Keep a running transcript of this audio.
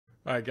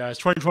All right, guys.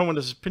 2021.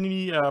 This is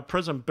Panini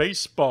Prizm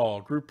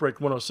Baseball Group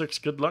Break 106.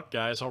 Good luck,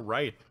 guys. All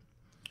right.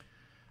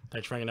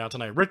 Thanks for hanging out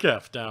tonight. Rick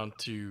F down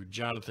to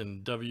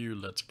Jonathan W.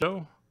 Let's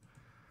go.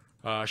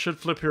 Should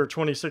flip here.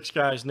 26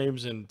 guys.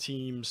 Names and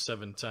teams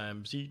 7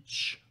 times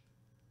each.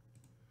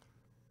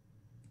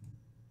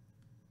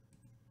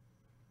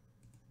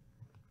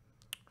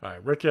 All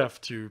right. Rick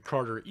F to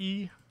Carter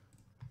E.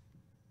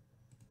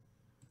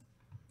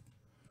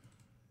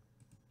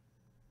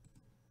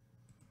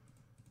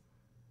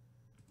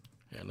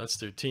 And let's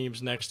do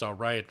teams next. All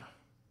right.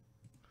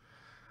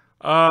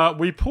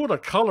 We pulled a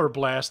color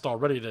blast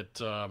already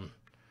that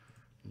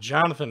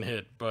Jonathan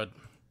hit, but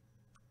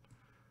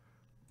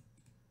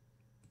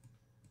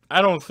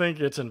I don't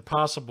think it's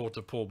impossible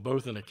to pull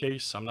both in a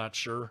case. I'm not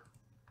sure.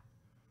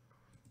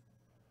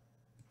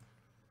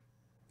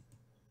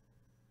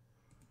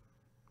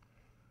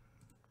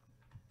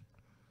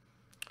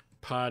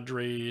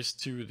 Padres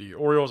to the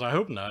Orioles. I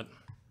hope not.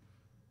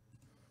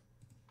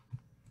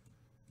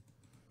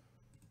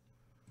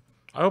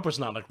 I hope it's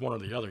not like one or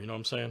the other. You know what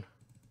I'm saying?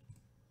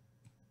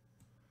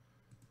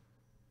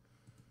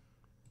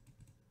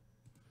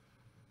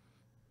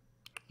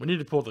 We need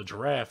to pull the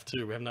draft,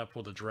 too. We have not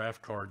pulled the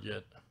draft card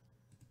yet.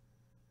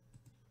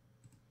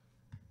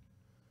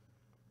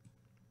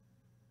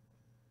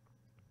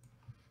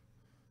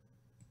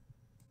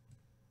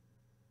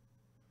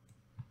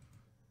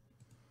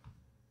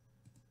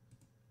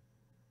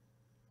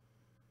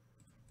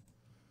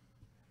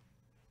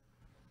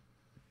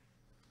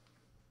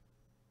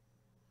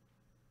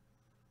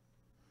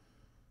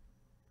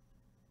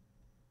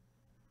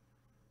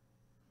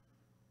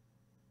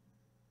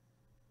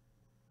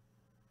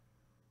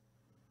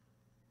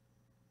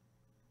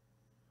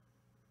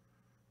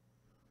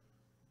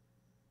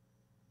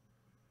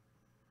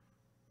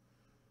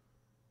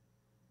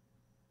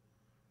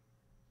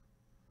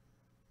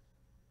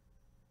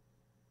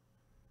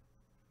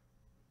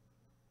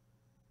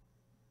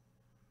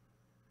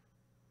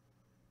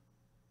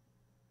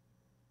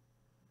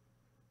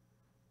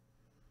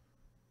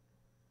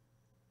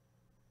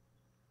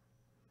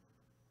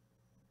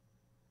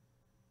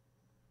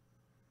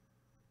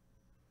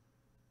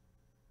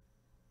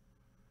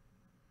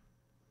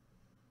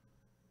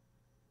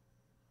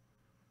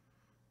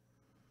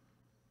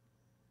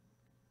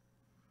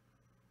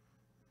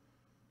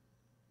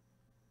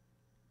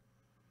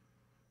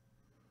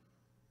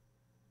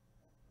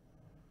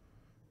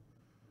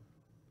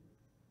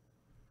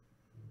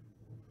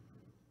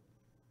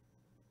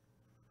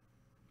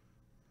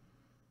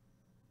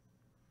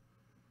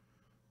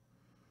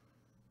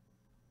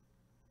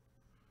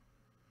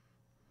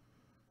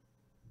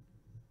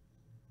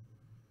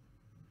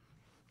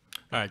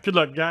 All right, good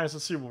luck, guys.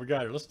 Let's see what we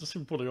got here. Let's see if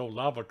we pull the old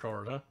lava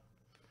card, huh?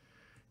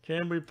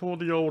 Can we pull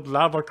the old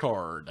lava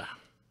card?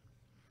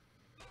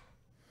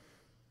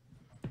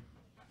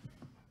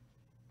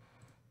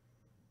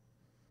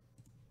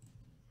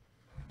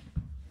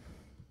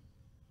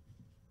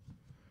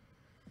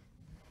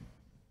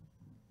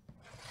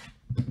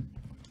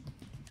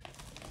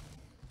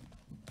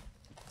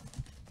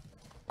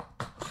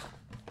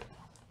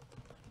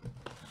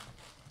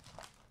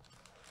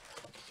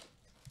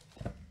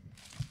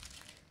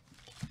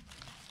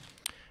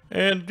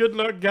 And good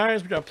luck,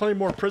 guys. We got plenty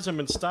more Prizm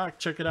in stock.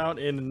 Check it out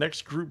in the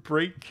next group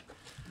break.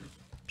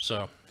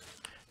 So,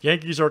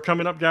 Yankees are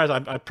coming up, guys.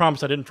 I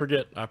promise I didn't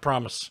forget. I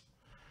promise.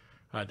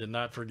 I did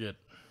not forget.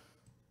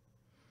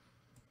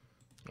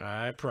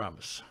 I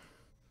promise.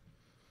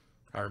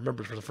 I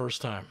remembered for the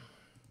first time.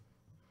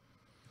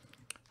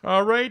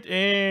 All right,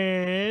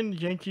 and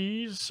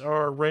Yankees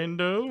are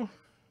rando.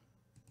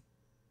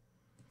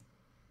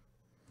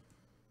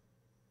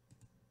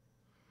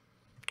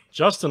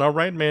 Justin, all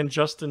right, man.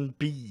 Justin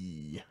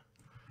B.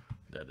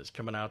 That is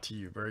coming out to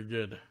you. Very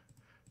good.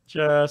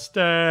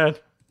 Justin.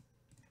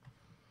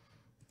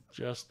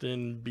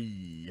 Justin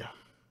B.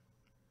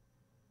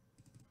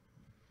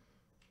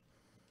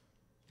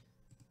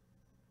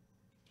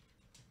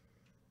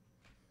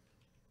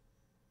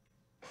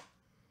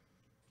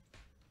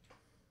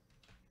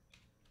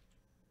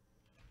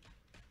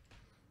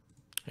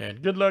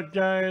 And good luck,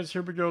 guys.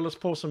 Here we go. Let's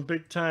pull some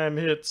big time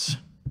hits.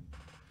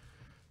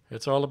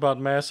 It's all about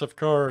massive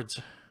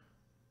cards.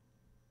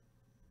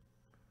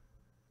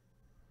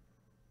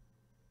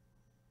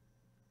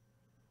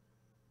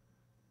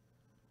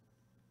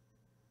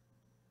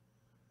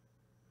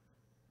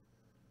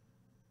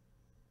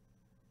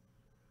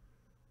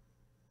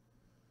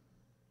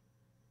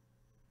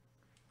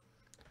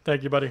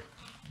 Thank you, buddy.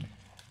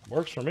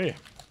 Works for me.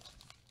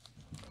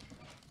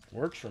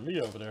 Works for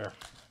me over there.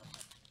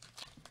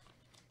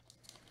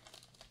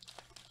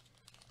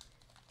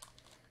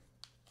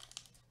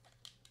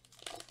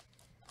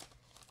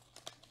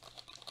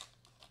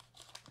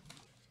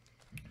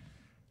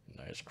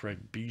 Nice, Craig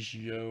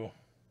Biggio.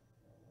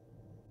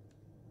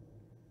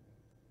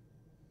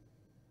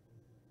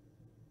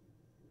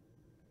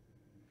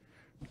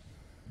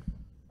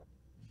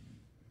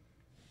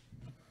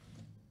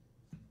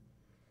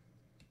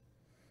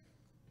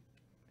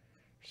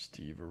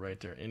 Steve right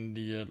there.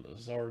 India,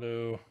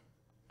 Luzardo.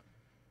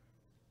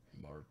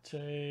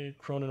 Marte,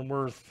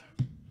 Cronenworth.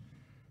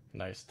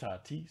 Nice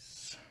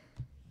Tatis.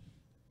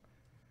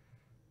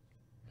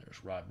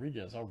 There's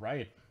Rodriguez. All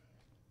right.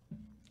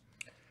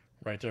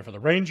 Right there for the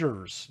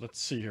Rangers. Let's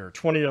see here.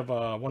 20 of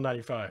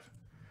 195.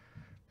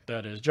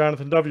 That is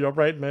Jonathan W. All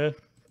right, man.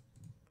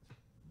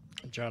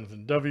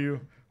 Jonathan W.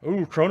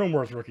 Ooh,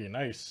 Cronenworth rookie.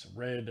 Nice.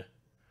 Red.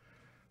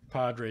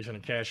 Padres going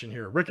to cash in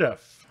here. Rick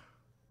F.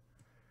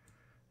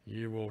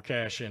 You will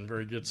cash in.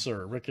 Very good,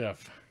 sir. Rick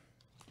F.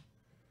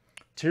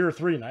 Tier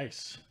 3.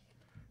 Nice.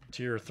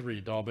 Tier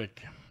 3. Dalbeck.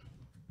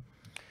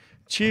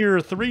 Tier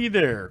 3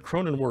 there.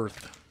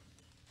 Cronenworth.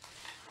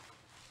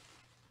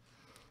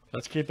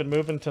 Let's keep it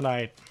moving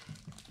tonight.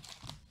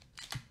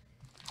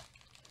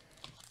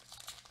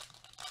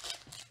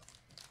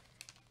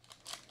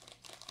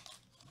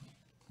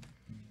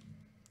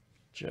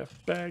 Jeff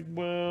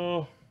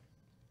Bagwell.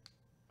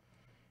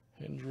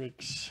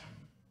 Hendricks.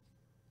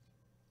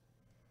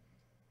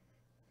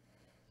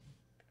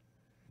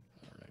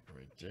 All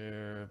right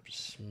there.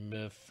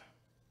 Smith.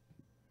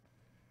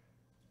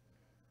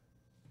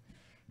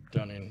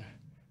 Dunning.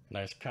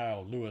 Nice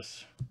Kyle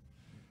Lewis.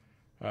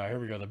 All right, here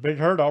we go. The Big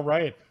Hurt. All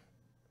right.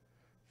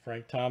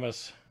 Frank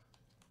Thomas.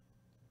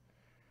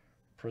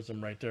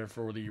 Prizm right there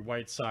for the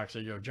White Sox.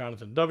 There you go.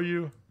 Jonathan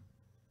W.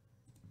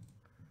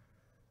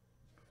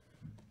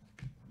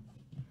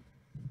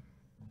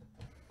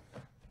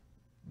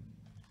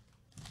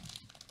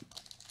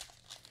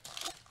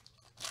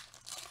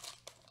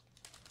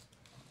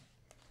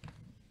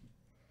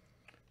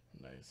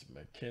 Nice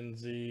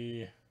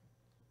McKenzie.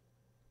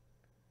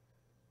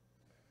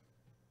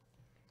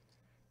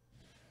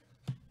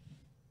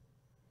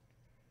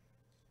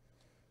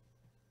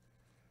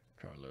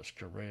 Carlos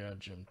Correa,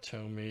 Jim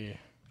Thome.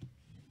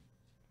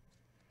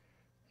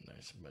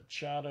 Nice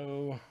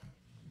Machado.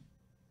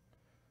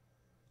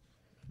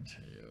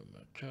 Mateo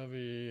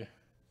McCovey.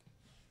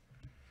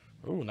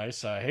 Oh,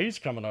 nice Hayes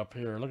coming up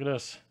here. Look at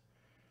this.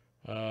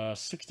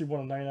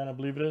 61 of 99, I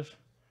believe it is.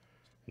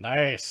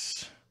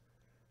 Nice.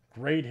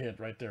 Great hit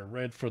right there.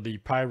 Red for the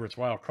Pirates.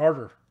 Wow,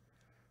 Carter.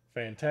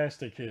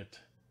 Fantastic hit.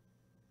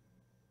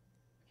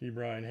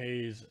 Brian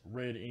Hayes,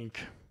 red ink.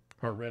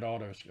 Or red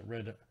autos.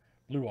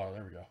 Blue auto.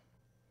 There we go.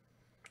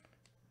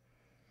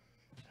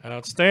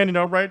 Outstanding.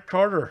 All right,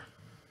 Carter.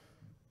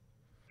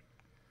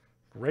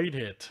 Great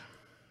hit.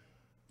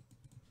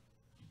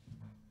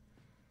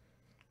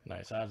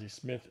 Nice Ozzie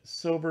Smith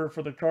silver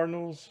for the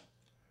Cardinals.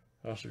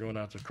 Also going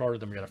out to Carter.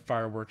 Then we got a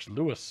Fireworks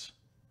Lewis.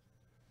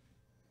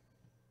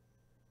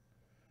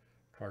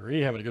 Carter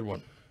E having a good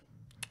one.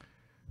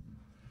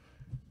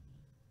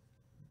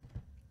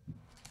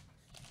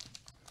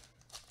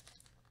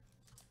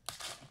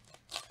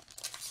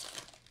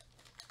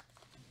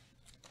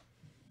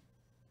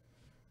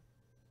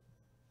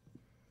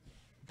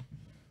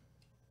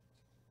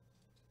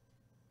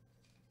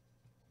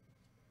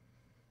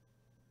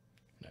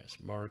 Nice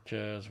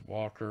Marquez,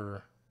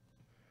 Walker,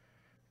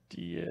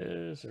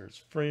 Diaz. There's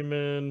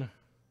Freeman.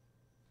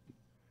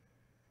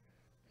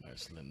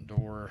 Nice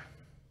Lindor.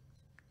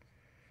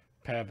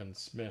 Pavin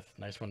Smith.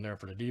 Nice one there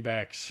for the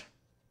D-backs.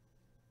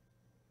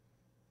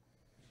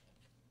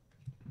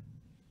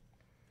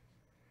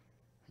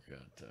 We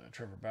got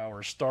Trevor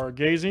Bauer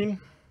stargazing.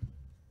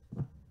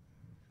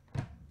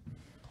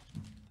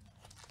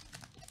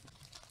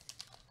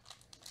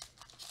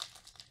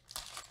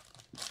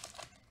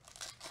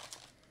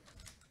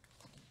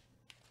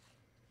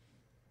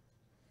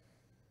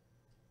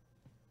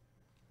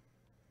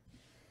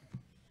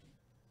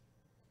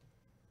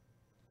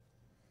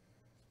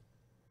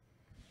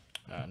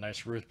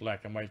 Nice Ruth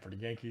black and white for the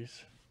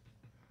Yankees.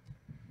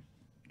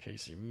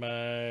 Casey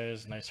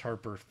Mize. Nice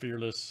Harper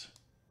Fearless.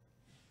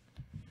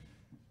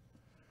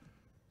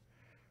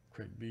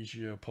 Craig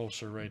Biggio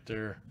Pulsar right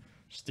there.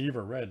 Steve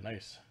red.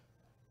 Nice.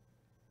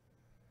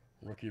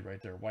 Rookie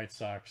right there. White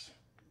Sox.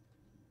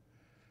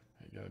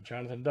 There you go.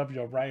 Jonathan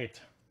W.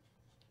 Right.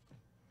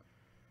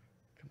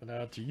 Coming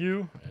out to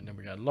you. And then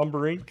we got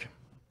Lumber Ink.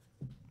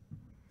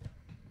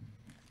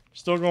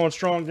 Still going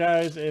strong,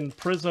 guys, in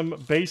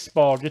Prizm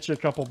Baseball. Get you a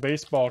couple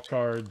baseball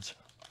cards.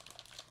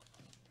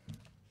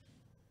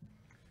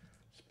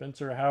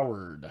 Spencer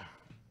Howard.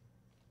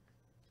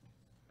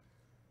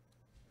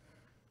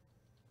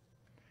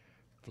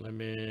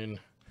 Fleming.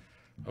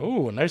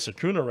 Oh, nice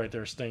Acuna right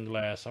there, stained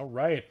glass. All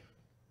right.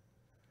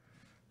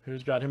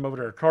 Who's got him over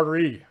there? Carter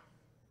E.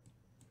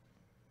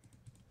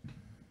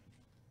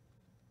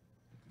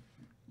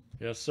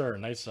 Yes, sir.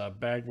 Nice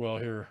Bagwell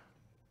here.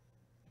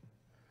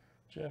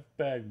 Jeff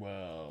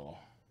Bagwell.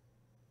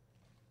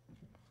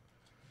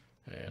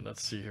 And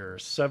let's see here.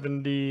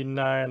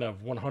 79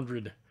 of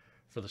 100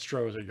 for the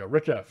Stros. There you go.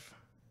 Rick F.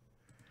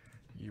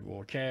 You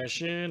will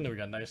cash in. We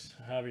got a nice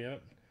hobby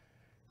up.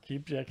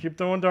 Keep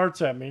throwing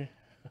darts at me.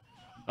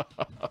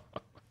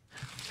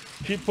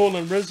 Keep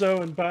pulling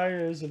Rizzo and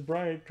Baez and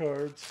Bryant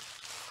cards.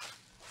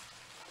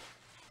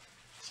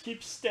 Just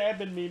keep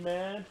stabbing me,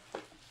 man.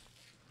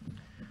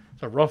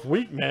 It's a rough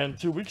week, man.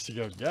 2 weeks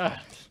ago.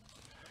 God.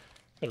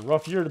 Been a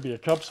rough year to be a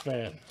Cubs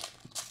fan.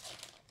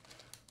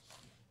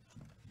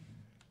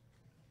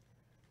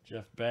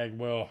 Jeff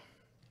Bagwell.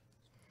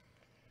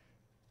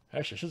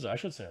 Actually, I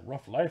should say a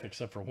rough life,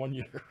 except for 1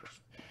 year.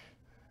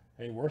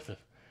 Ain't worth it.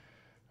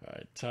 All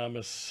right,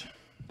 Thomas.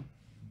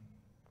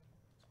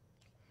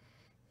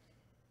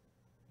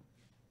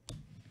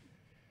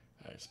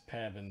 Nice,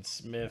 Pavin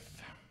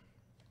Smith.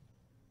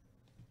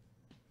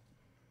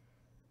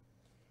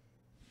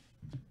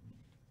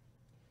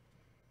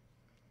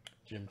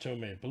 Jim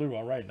Tomei, blue.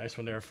 All right, nice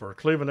one there for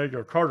Cleveland. There you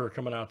go. Carter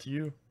coming out to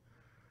you.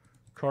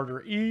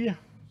 Carter E.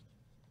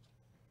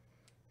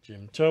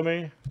 Jim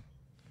Tomei.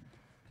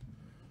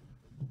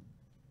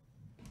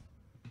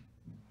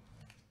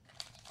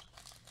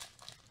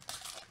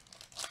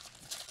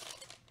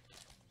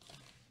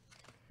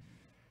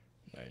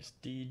 Nice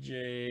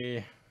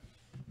DJ.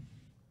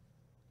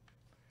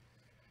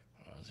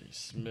 Ozzie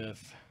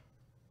Smith.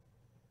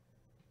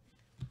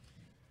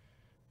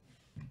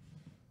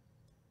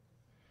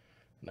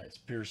 Nice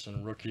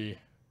Pearson rookie.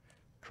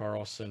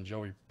 Carlson,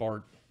 Joey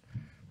Bart.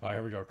 All right,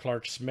 here we go.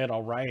 Clark Schmidt.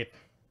 All right.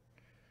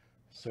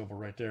 Silver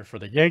right there for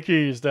the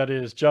Yankees. That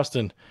is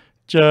Justin.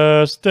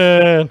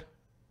 Justin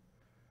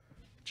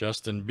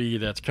B.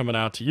 That's coming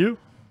out to you.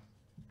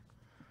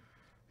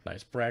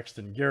 Nice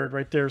Braxton Garrett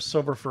right there.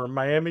 Silver for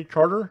Miami.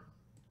 Carter.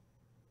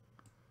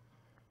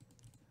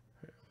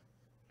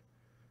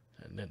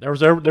 And then there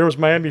was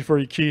Miami for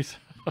you, Keith.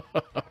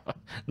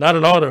 Not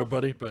an auto,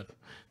 buddy, but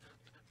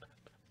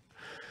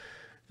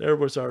there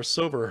was our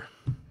silver.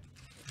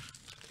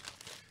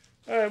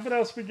 All right, what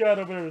else we got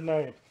over there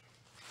tonight?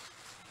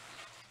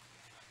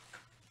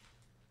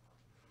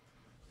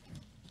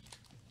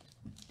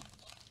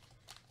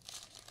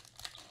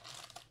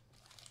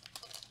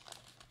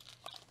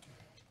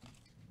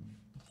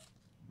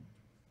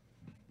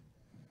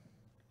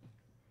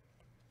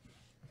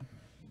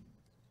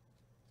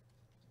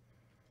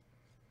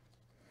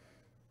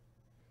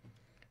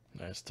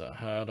 Nice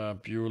Tejada,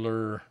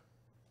 Bueller,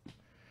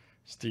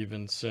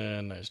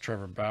 Stevenson, nice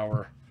Trevor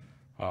Bauer.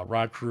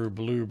 Rod Carew,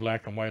 blue,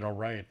 black and white, all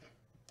right.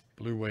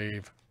 Blue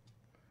wave.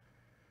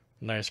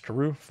 Nice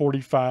Carew,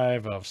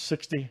 45 of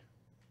 60.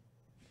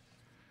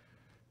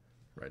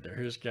 Right there.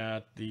 Here's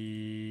got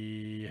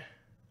the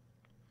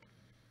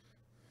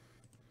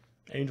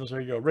Angels.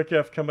 There you go. Rick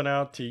F. coming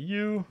out to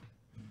you.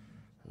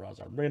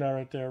 Rosarena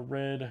right there,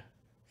 red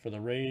for the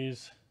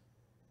Rays.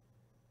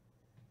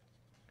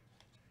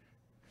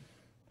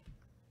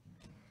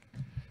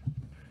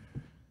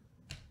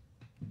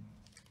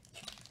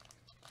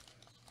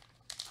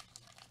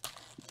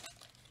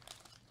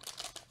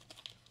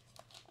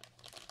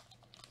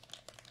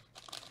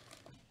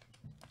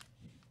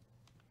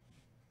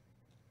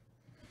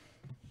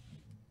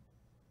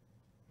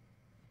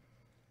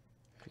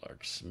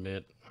 Clark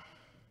Schmidt,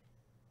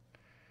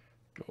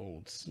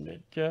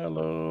 Goldsmith,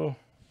 Gallo.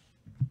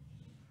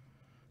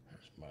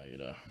 There's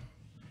Maeda.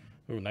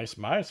 Ooh, nice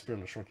Myers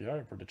Fearless rookie. All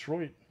right, for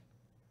Detroit.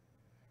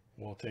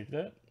 We'll take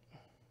that.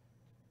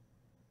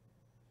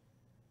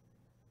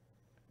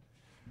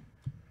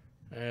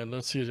 And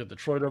let's see, is it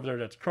Detroit over there?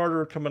 That's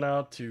Carter coming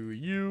out to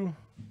you.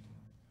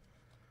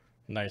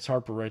 Nice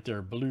Harper right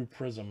there. Blue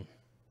Prizm.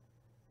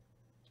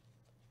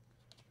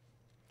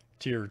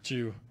 Tier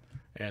 2.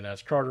 And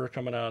that's Carter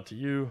coming out to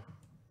you.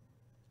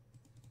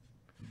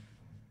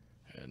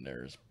 And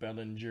there's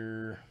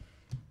Bellinger.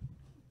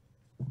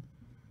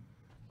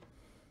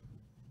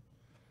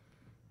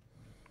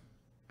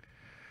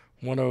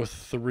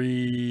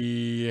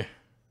 $103.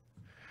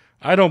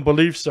 I don't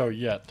believe so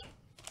yet.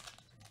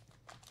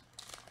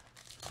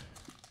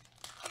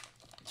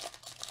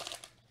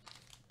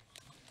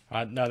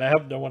 No,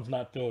 that one's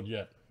not filled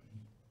yet.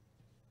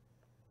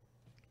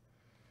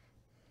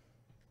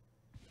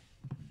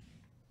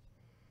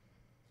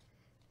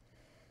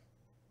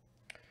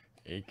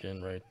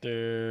 Aiken right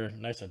there.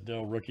 Nice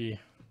Adele rookie.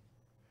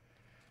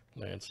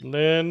 Lance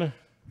Lynn.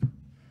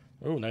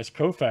 Oh, nice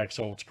Koufax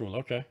old school.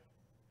 Okay.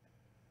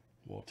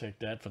 We'll take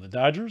that for the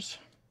Dodgers.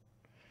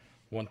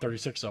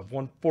 136 of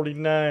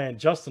 149.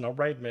 Justin, all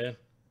right, man.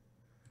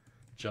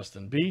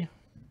 Justin B.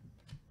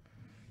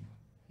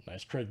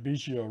 Nice Craig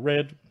Biggio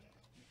red.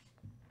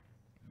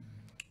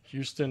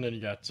 Houston, and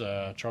you got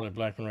Charlie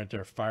Blackmon right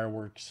there.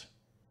 Fireworks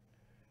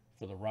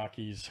for the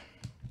Rockies.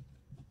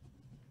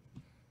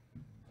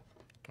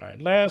 All right,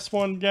 last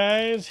one,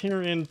 guys,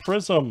 here in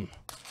Prizm.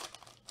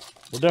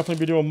 We'll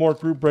definitely be doing more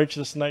group breaks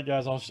this night,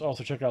 guys. I'll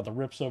also check out the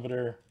rips over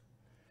there.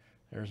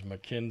 There's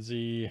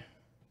McKenzie.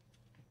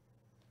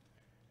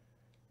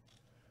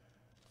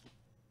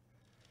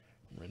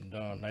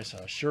 Rendon. Nice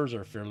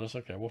Scherzer Fearless.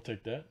 Okay, we'll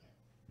take that.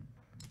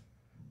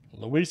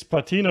 Luis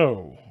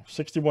Patino,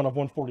 61 of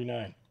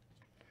 149.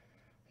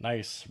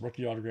 Nice.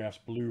 Rookie autographs,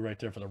 blue right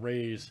there for the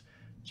Rays.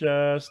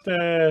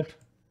 Justin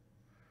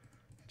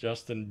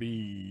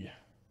B.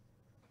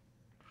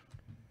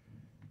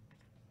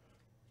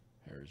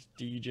 There's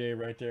DJ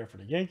right there for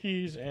the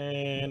Yankees.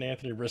 And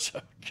Anthony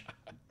Rizzo.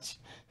 God,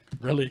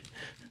 really?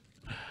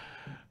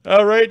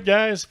 All right,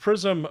 guys.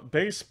 Prizm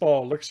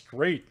Baseball looks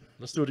great.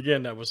 Let's do it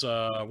again. That was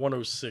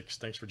 106.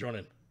 Thanks for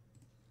joining.